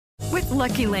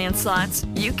Lucky Land Slots,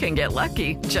 you can get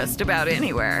lucky just about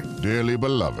anywhere. Dearly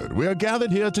beloved, we are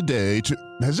gathered here today to...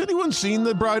 Has anyone seen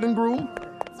the bride and groom?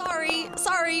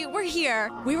 Sorry, we're here.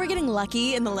 We were getting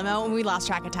lucky in the limo and we lost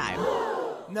track of time.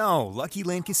 No, Lucky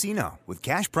Land Casino, with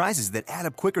cash prizes that add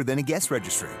up quicker than a guest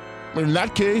registry. In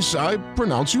that case, I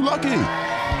pronounce you lucky.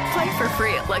 Play for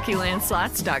free at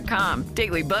LuckyLandSlots.com.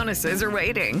 Daily bonuses are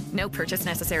waiting. No purchase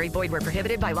necessary. Void where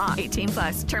prohibited by law.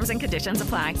 18+. Terms and conditions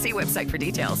apply. See website for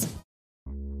details.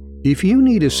 If you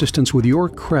need assistance with your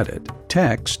credit,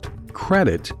 text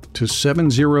CREDIT to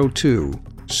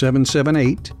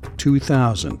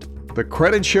 702-778-2000. The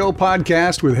Credit Show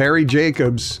podcast with Harry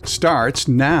Jacobs starts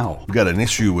now. We got an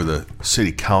issue with a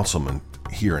city councilman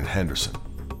here in Henderson.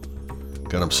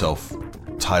 Got himself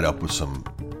tied up with some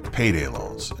payday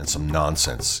loans and some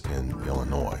nonsense in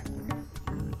Illinois.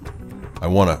 I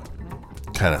want to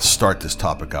kind of start this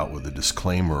topic out with a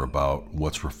disclaimer about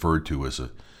what's referred to as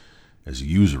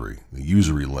usury, the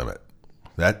usury limit.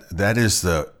 That is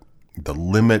the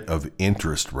limit of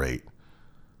interest rate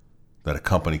that a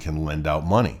company can lend out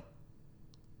money.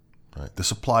 Right?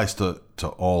 This applies to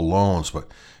all loans, but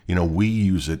we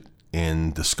use it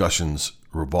in discussions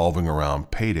revolving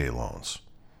around payday loans.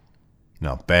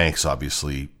 Now, banks,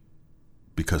 obviously,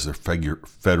 because they're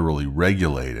federally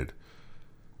regulated,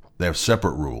 they have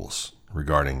separate rules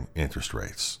regarding interest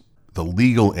rates. The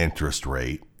legal interest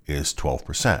rate is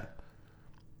 12%,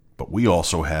 but we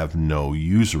also have no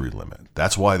usury limit.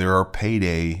 That's why there are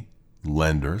payday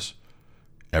lenders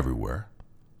everywhere.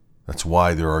 That's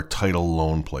why there are title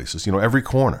loan places, every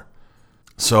corner.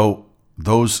 So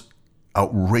those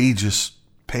outrageous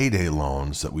payday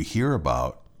loans that we hear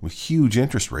about with huge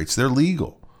interest rates, they're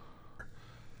legal.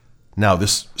 Now,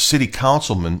 this city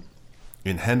councilman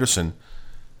in Henderson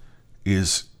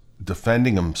is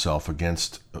defending himself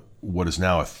against what is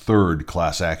now a third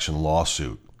class action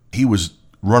lawsuit. He was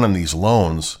running these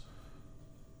loans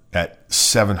at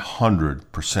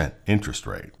 700% interest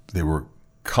rate. They were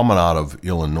coming out of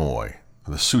Illinois.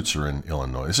 The suits are in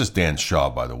Illinois. This is Dan Shaw,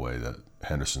 by the way, the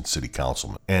Henderson city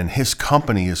councilman. And his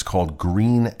company is called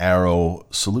Green Arrow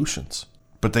Solutions.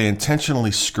 But they intentionally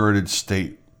skirted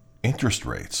state interest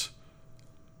rates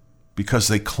because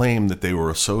they claimed that they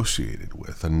were associated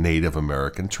with a Native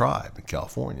American tribe in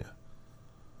California.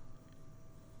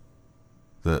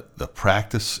 The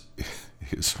practice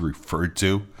is referred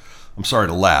to, I'm sorry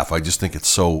to laugh, I just think it's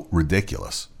so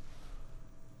ridiculous.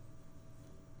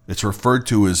 It's referred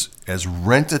to as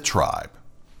rent a tribe.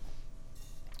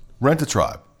 Rent a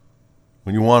tribe.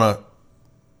 When you want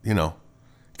to,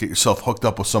 get yourself hooked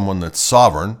up with someone that's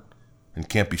sovereign and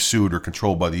can't be sued or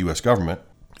controlled by the U.S. government,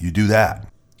 you do that.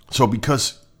 So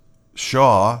because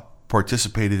Shaw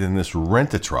participated in this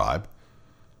rent-a-tribe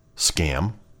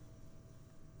scammer,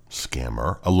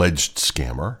 alleged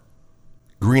scammer,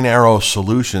 Green Arrow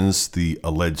Solutions, the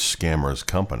alleged scammer's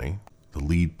company, the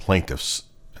lead plaintiffs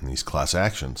in these class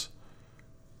actions,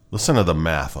 listen to the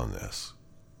math on this.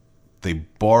 They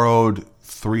borrowed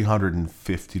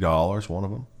 $350, one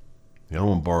of them. The other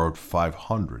one borrowed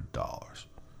 $500.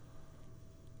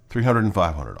 $300 and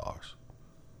 $500.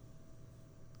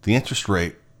 The interest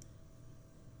rate,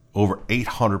 over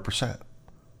 800%.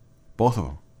 Both of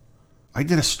them. I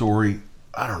did a story,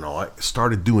 I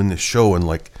started doing this show in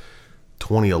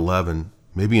 2011,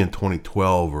 maybe in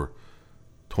 2012 or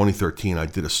 2013. I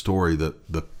did a story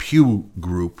that the Pew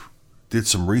Group did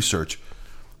some research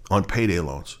on payday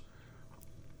loans.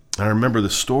 And I remember the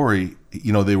story,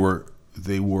 they were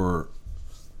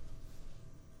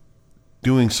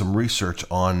doing some research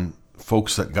on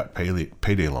folks that got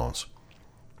payday loans.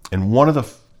 And one of the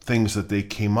things that they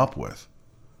came up with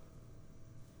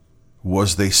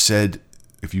was they said,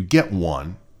 if you get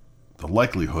one, the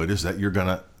likelihood is that you're going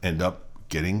to end up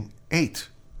getting 8.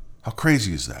 How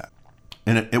crazy is that?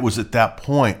 And it was at that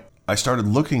point I started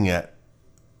looking at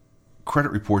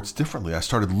credit reports differently. I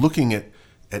started looking at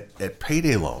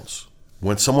payday loans.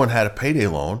 When someone had a payday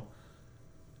loan,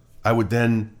 I would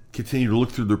then continue to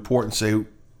look through the report and say,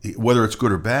 whether it's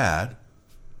good or bad,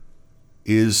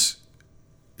 is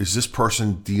this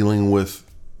person dealing with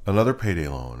another payday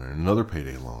loan and another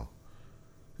payday loan?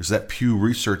 Is that Pew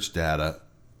Research data,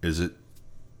 is it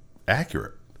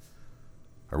accurate?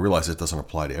 I realize it doesn't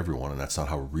apply to everyone, and that's not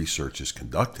how research is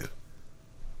conducted.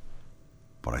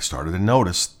 But I started to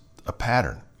notice a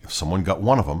pattern. If someone got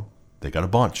one of them, they got a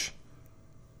bunch.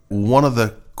 One of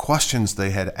the questions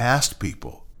they had asked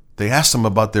people, they asked them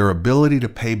about their ability to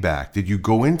pay back. Did you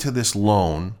go into this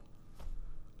loan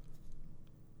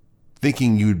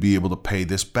thinking you'd be able to pay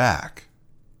this back?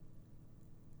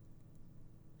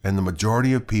 And the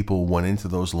majority of people went into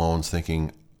those loans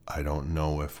thinking, I don't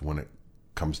know if when it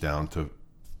comes down to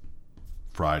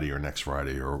Friday or next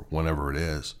Friday or whenever it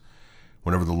is,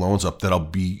 whenever the loan's up, that I'll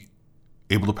be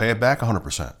able to pay it back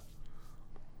 100%.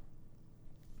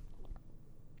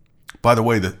 By the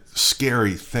way, the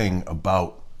scary thing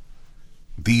about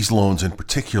these loans in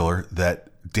particular that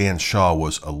Dan Shaw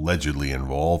was allegedly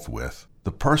involved with,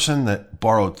 the person that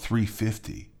borrowed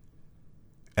 $350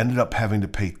 ended up having to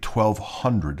pay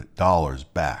 $1,200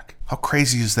 back. How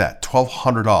crazy is that?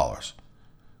 $1,200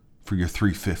 for your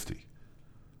 $350.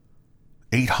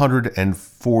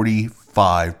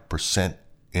 845%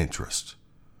 interest.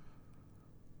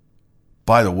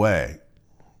 By the way,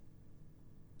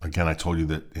 again, I told you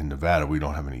that in Nevada we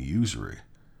don't have any usury.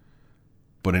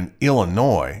 But in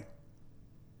Illinois,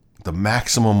 the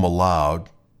maximum allowed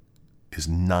is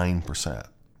 9%.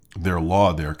 Their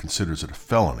law there considers it a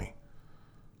felony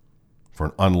for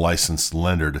an unlicensed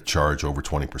lender to charge over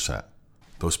 20%.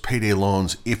 Those payday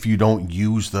loans, if you don't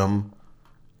use them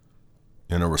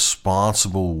in a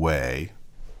responsible way,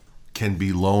 can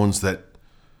be loans that,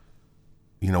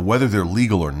 whether they're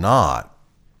legal or not,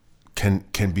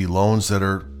 can be loans that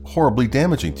are horribly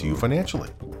damaging to you financially.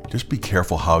 Just be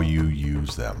careful how you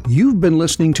use them. You've been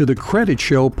listening to the Credit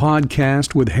Show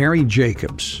podcast with Harry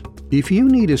Jacobs. If you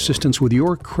need assistance with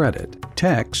your credit,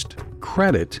 text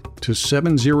CREDIT to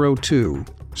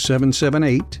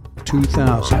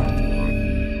 702-778-2000.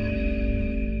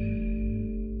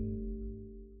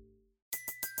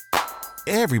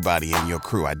 Everybody in your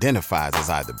crew identifies as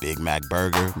either Big Mac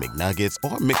Burger, McNuggets,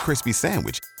 or McCrispy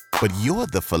Sandwich. But you're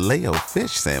the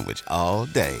Filet-O-Fish Sandwich all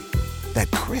day.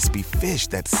 That crispy fish,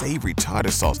 that savory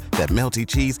tartar sauce, that melty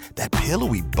cheese, that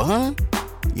pillowy bun.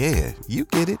 Yeah, you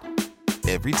get it.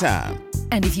 Every time.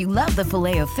 And if you love the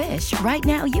Filet-O-Fish, right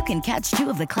now you can catch 2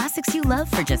 of the classics you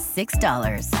love for just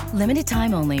 $6. Limited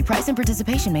time only. Price and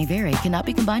participation may vary. Cannot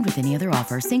be combined with any other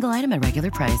offer. Single item at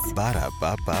regular price.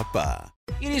 Ba-da-ba-ba-ba.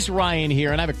 It is Ryan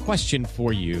here, and I have a question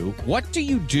for you. What do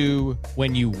you do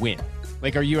when you win?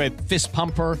 Like, are you a fist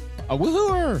pumper, a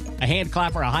woo-hooer, a hand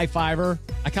clapper, a high-fiver?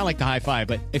 I kind of like the high-five,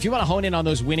 but if you want to hone in on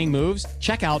those winning moves,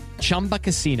 check out Chumba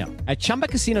Casino. At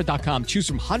ChumbaCasino.com, choose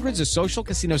from hundreds of social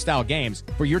casino-style games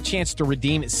for your chance to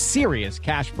redeem serious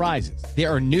cash prizes.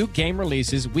 There are new game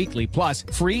releases weekly, plus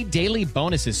free daily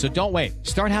bonuses, so don't wait.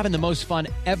 Start having the most fun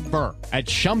ever at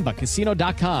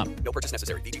ChumbaCasino.com. No purchase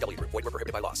necessary. VGW. Void where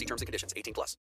prohibited by law. See terms and conditions. 18+.